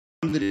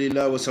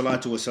Alhamdulillah wa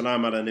salatu wa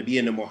salam ala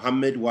nabiyyina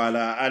Muhammad wa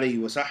ala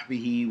alihi wa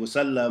sahbihi wa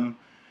sallam.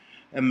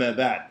 Amma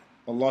ba'd.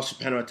 Allah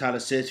subhanahu wa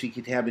ta'ala says fi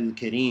kitab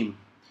al-kareem,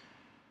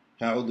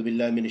 A'udhu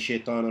billahi min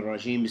ash-shaytan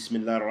ar-rajim,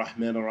 Bismillah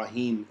ar-Rahman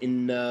ar-Rahim,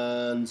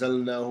 Inna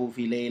anzalnahu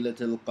fi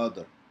laylatul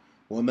qadr,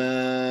 wa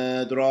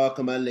ma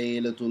adraka ma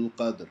laylatul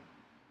qadr,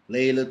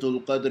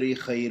 laylatul qadri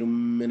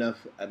khayrun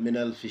min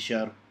alf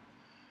shahr,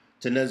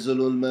 تنزل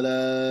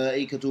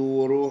الملائكة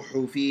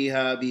والروح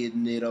فيها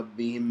بإذن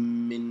ربهم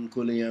من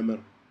كل أمر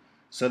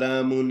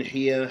سلام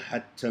هي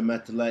حتى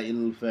مطلع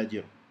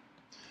الفجر.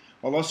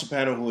 Allah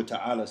subhanahu wa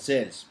ta'ala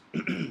says,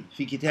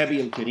 في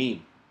كتابه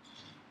الكريم,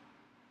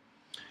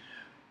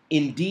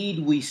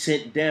 indeed we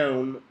sent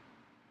down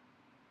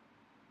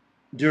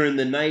during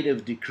the night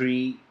of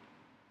decree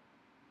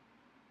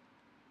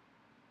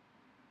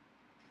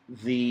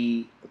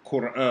the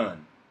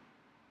Quran,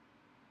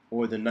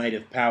 or the night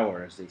of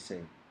power, as they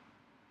say.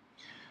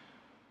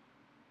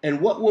 And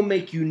what will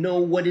make you know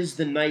what is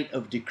the night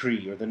of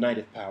decree, or the night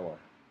of power?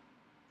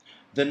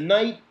 The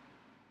night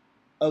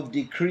of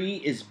decree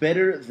is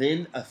better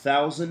than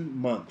 1,000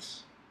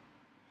 months.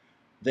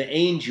 The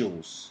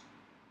angels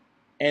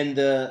and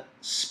the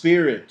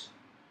Spirit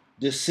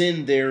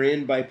descend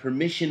therein by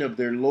permission of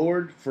their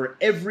Lord for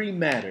every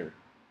matter.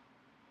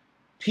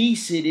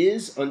 Peace it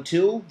is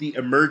until the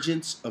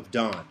emergence of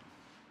dawn.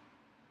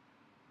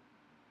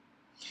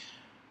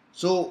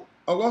 So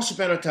Allah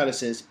subhanahu wa ta'ala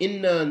says,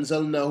 Inna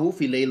anzalnahu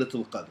fi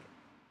laylatul qadr.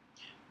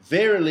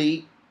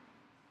 Verily,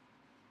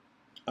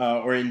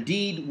 or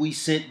indeed, we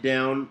sent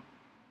it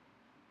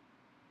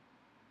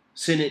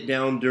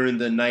down during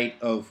the night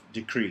of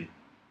decree.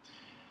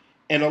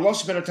 And Allah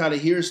subhanahu wa ta'ala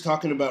here is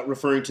talking about,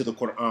 referring to the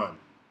Quran.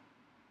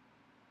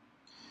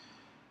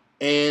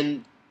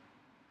 And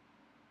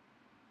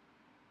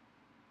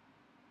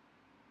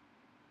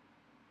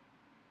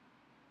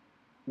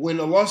when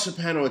Allah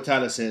subhanahu wa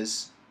ta'ala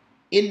says,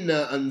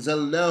 Inna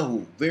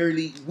anzalnahu,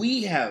 verily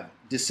we have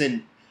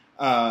sent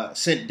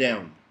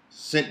down,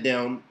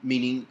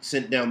 meaning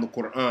sent down the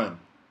Quran.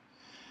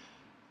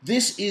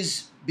 This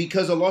is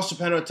because Allah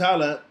subhanahu wa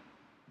ta'ala,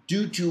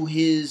 due to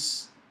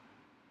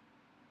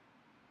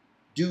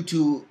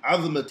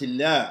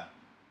azmatillah,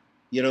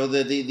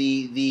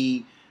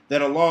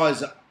 that Allah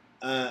is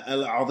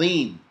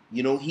al-azim,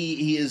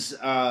 He is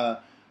the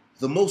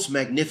most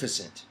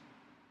magnificent.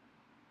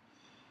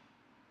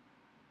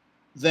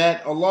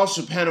 That Allah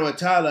subhanahu wa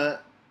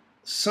ta'ala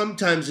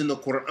sometimes in the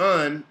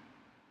Quran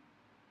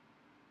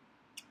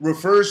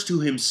refers to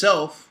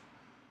Himself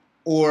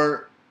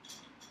or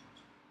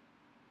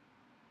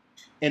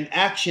an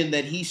action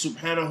that He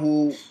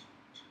subhanahu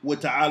wa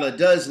ta'ala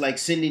does, like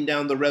sending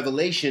down the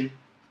revelation.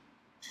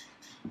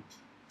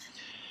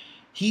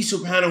 He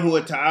subhanahu wa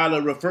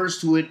ta'ala refers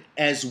to it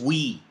as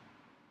we.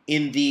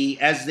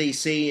 As they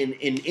say in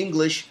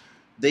English,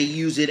 they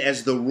use it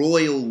as the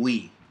royal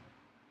we.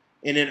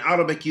 And in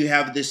Arabic you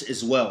have this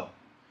as well.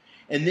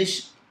 And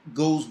this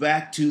goes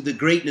back to the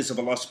greatness of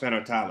Allah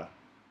subhanahu wa ta'ala.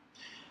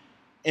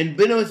 And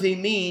Ibn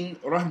Uthaymeen,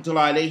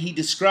 rahmatullah alayhi,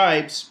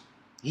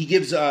 he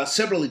gives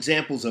several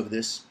examples of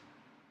this.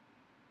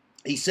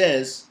 He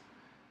says,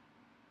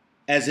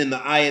 as in the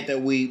ayat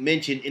that we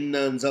mentioned, Inna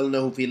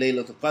anzalnahu fi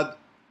laylatul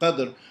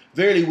qadr,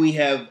 verily we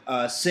have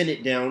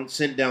sent down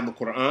the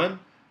Quran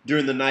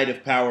during the night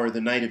of power, the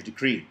night of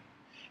decree.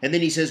 And then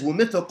he says,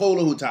 وَمِثَّ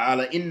قَوْلُهُ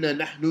تَعَالَى إِنَّا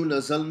نَحْنُ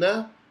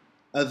نَزَلْنَا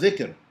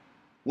الذِّكْرَ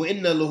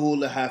وَإِنَّا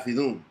لَهُ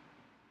لَحَافِظُونَ.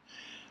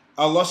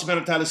 Allah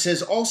subhanahu wa ta'ala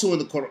says also in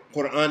the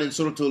Quran in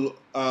Surah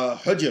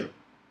Al-Hijr,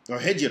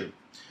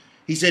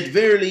 He said,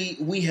 verily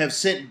we have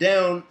sent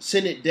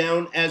it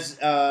down as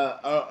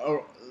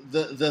the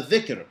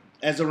dhikr,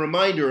 as a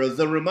reminder of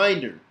the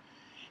reminder.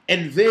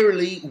 And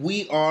verily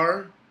we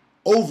are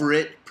over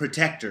it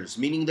protectors,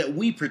 meaning that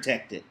we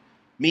protect it,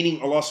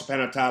 meaning Allah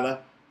subhanahu wa ta'ala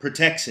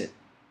protects it.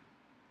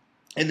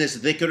 And this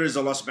dhikr is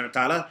Allah subhanahu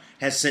wa ta'ala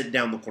has sent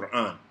down the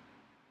Quran.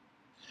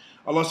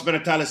 Allah subhanahu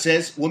wa ta'ala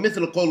says,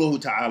 وَمِثْلَ قَوْلُهُ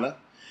تَعَالَى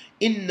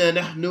إِنَّا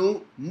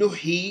نَحْنُ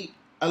نُحْيِي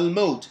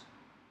الْمَوْتِ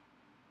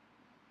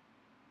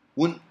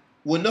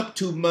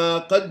وَنَكْتُبْ مَا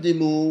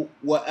قَدِّمُوا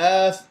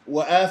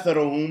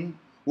وَآثَرَهُمْ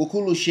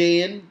وَكُلُّ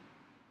شَيْءٍ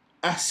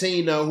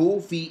أَحْصَيْنَاهُ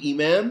فِي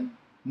إِمَامٍ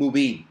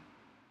مُبِينٍ.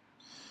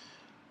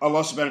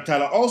 Allah subhanahu wa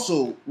ta'ala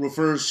also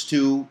refers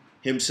to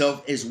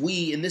Himself as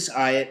we in this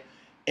ayat,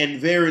 and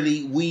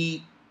verily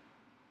we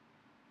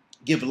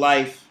give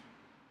life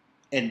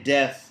and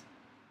death,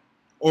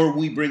 or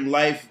we bring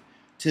life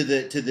to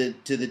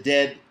the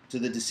dead, to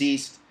the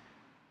deceased,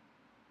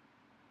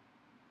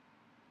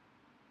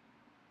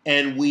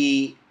 and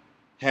we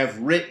have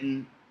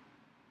written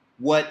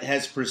what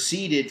has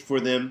preceded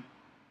for them,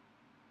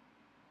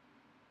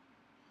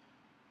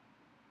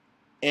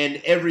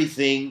 and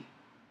everything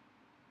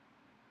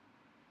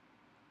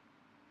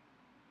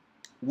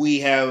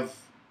we have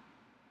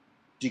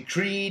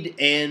decreed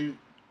and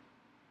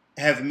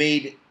have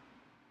made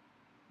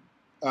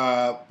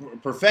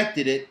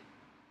perfected it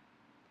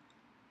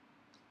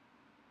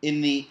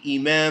in the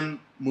Imam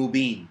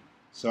Mubin.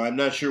 So I'm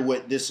not sure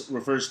what this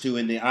refers to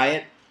in the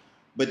ayat,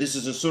 but this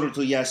is in Surah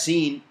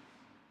Yasin,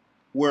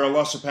 where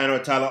Allah subhanahu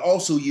wa ta'ala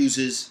also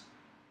uses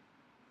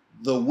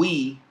the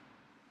we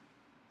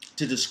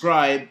to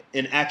describe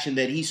an action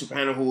that He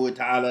subhanahu wa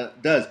ta'ala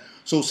does.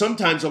 So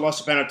sometimes Allah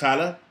subhanahu wa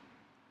ta'ala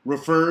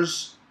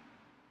refers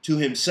to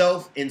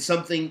Himself in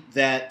something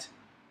that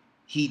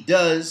He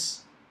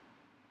does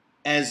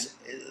as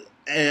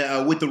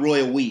with the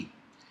royal we.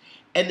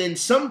 And then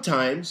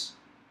sometimes,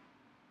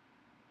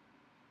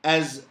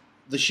 as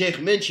the Shaykh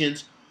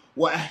mentions,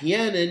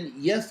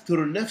 وَأَحْيَانًا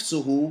يَذْكُرُ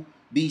نَفْسُهُ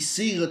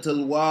بِصِيغَةِ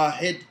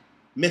الْوَاحِدِ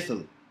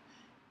مِثْلُ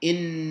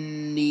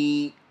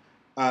إِنِّي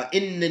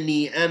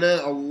أَنَا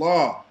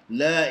اللَّهُ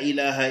لَا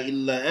إِلَهَ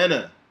إِلَّا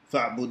أَنَا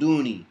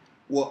فَاعْبُدُونِي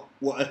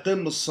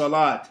وَأَقِمُّ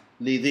الصَّلَاةَ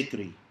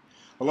لِذِكْرِي.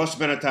 Allah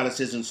subhanahu wa ta'ala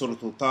says in Surah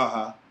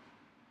Al-Taha,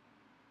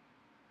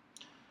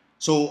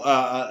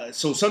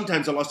 so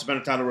sometimes Allah subhanahu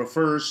wa ta'ala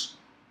refers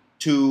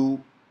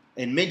to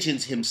and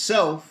mentions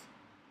Himself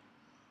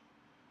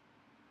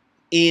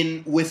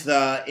in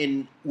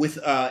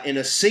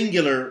a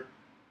singular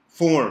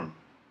form.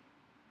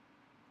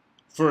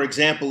 For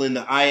example, in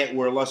the ayat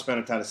where Allah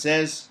subhanahu wa ta'ala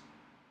says,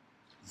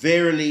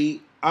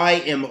 "Verily, I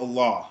am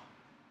Allah,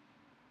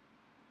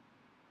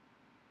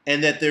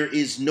 and that there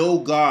is no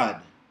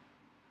God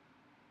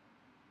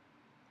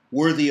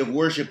worthy of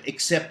worship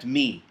except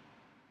me.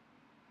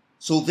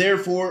 So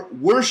therefore,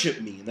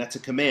 worship me," and that's a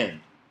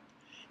command,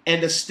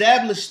 "and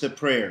establish the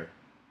prayer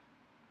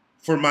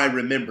for my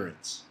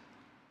remembrance."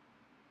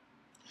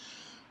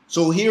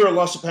 So here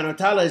Allah subhanahu wa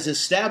ta'ala is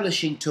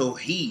establishing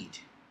Tawheed.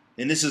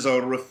 And this is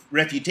a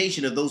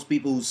refutation of those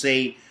people who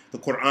say the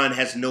Quran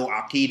has no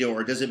Aqidah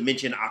or doesn't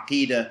mention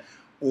Aqidah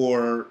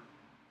or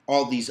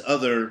all these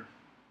other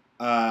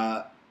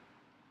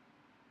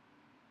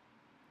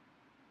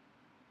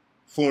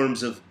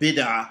forms of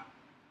bid'ah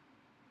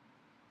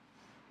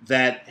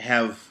that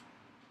have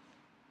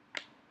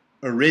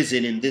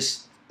arisen in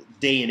this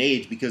day and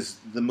age, because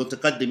the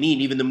mutaqaddimin,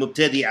 even the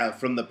mubtadi'ah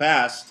from the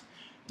past,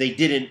 they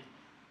didn't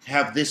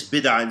have this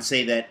bid'ah and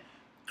say that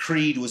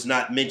creed was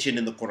not mentioned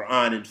in the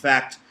Quran. In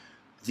fact,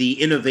 the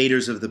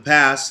innovators of the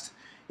past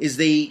is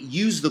they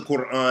used the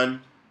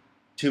Quran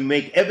to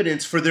make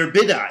evidence for their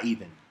bid'ah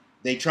even.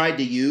 They tried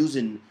to use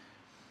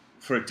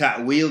for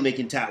ta'wil,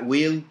 making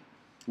ta'wil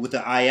with the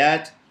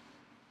ayat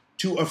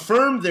to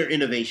affirm their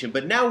innovation.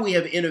 But now we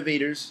have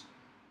innovators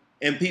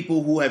and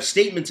people who have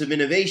statements of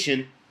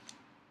innovation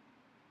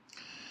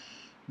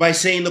by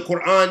saying the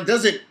Quran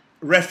doesn't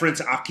reference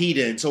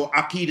Aqidah, and so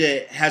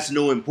Aqidah has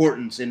no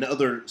importance, and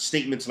other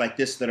statements like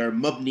this that are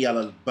mabni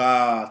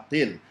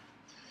al-batil.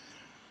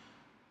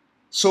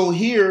 So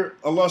here,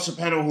 Allah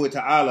subhanahu wa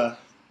ta'ala,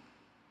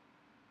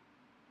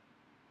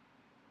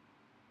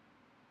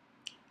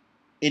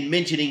 in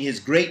mentioning His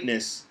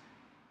greatness,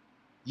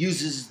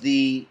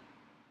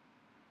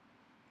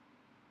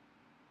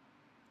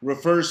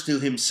 refers to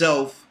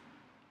Himself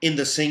in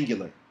the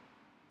singular.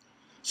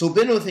 So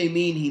Ibn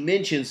Uthaymeen, he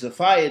mentions the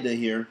fa'idah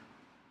here,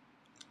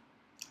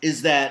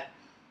 is that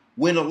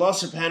when Allah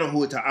subhanahu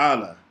wa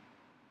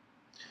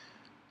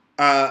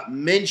ta'ala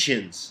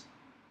mentions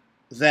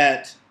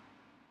that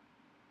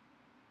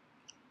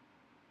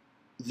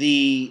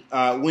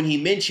when He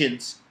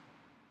mentions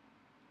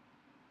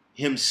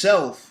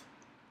Himself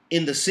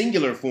in the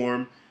singular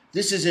form,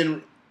 this is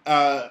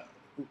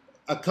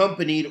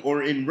accompanied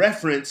or in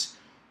reference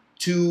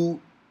to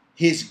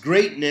His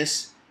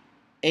greatness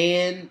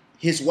and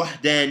His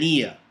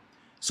wahdaniyah.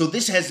 So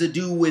this has to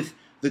do with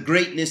the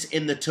greatness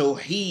in the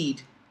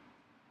Tawheed,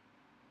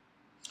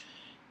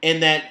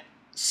 and that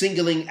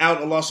singling out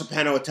Allah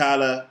subhanahu wa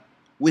ta'ala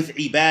with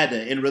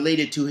ibadah and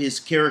related to His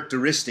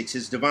characteristics,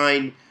 His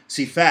divine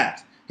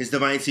sifat. His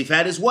divine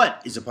sifat is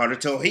what? Is a part of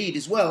Tawheed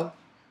as well.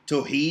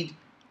 Tawheed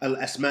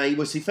al-asma'i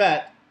wa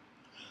sifat.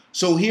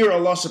 So here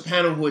Allah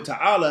subhanahu wa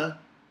ta'ala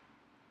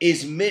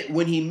is,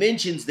 when He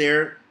mentions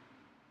there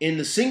in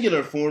the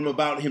singular form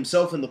about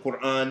Himself in the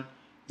Quran,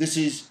 this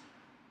is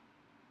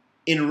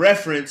in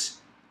reference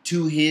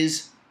to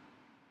His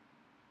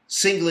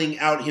singling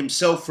out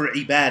Himself for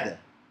ibadah.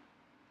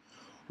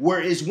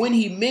 Whereas when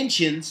He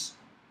mentions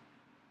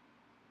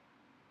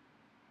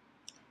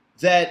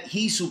that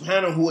He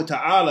subhanahu wa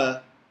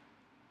ta'ala,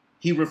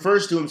 He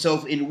refers to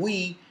Himself in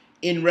we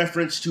in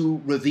reference to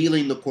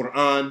revealing the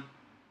Quran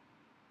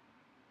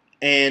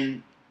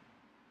and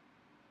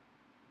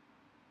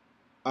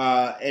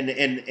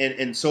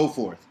so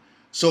forth.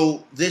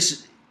 So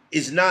this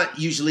is not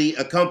usually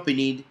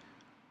accompanied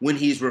when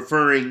He's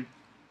referring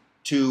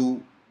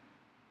to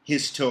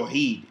His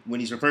Tawheed. When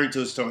He's referring to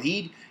His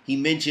Tawheed, He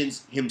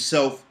mentions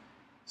Himself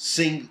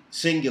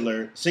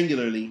singularly,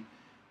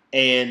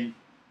 and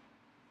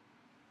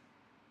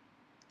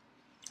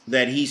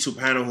that He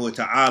subhanahu wa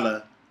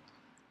ta'ala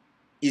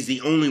is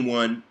the only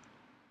one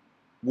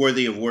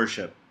worthy of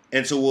worship.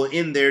 And so we'll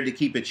end there to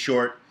keep it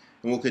short,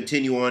 and we'll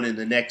continue on in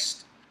the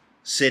next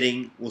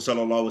sitting. Wa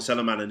sallallahu wa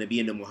sallam ala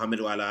nabiyyina Muhammad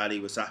wa ala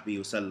alihi wa sahbihi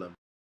wa sallam.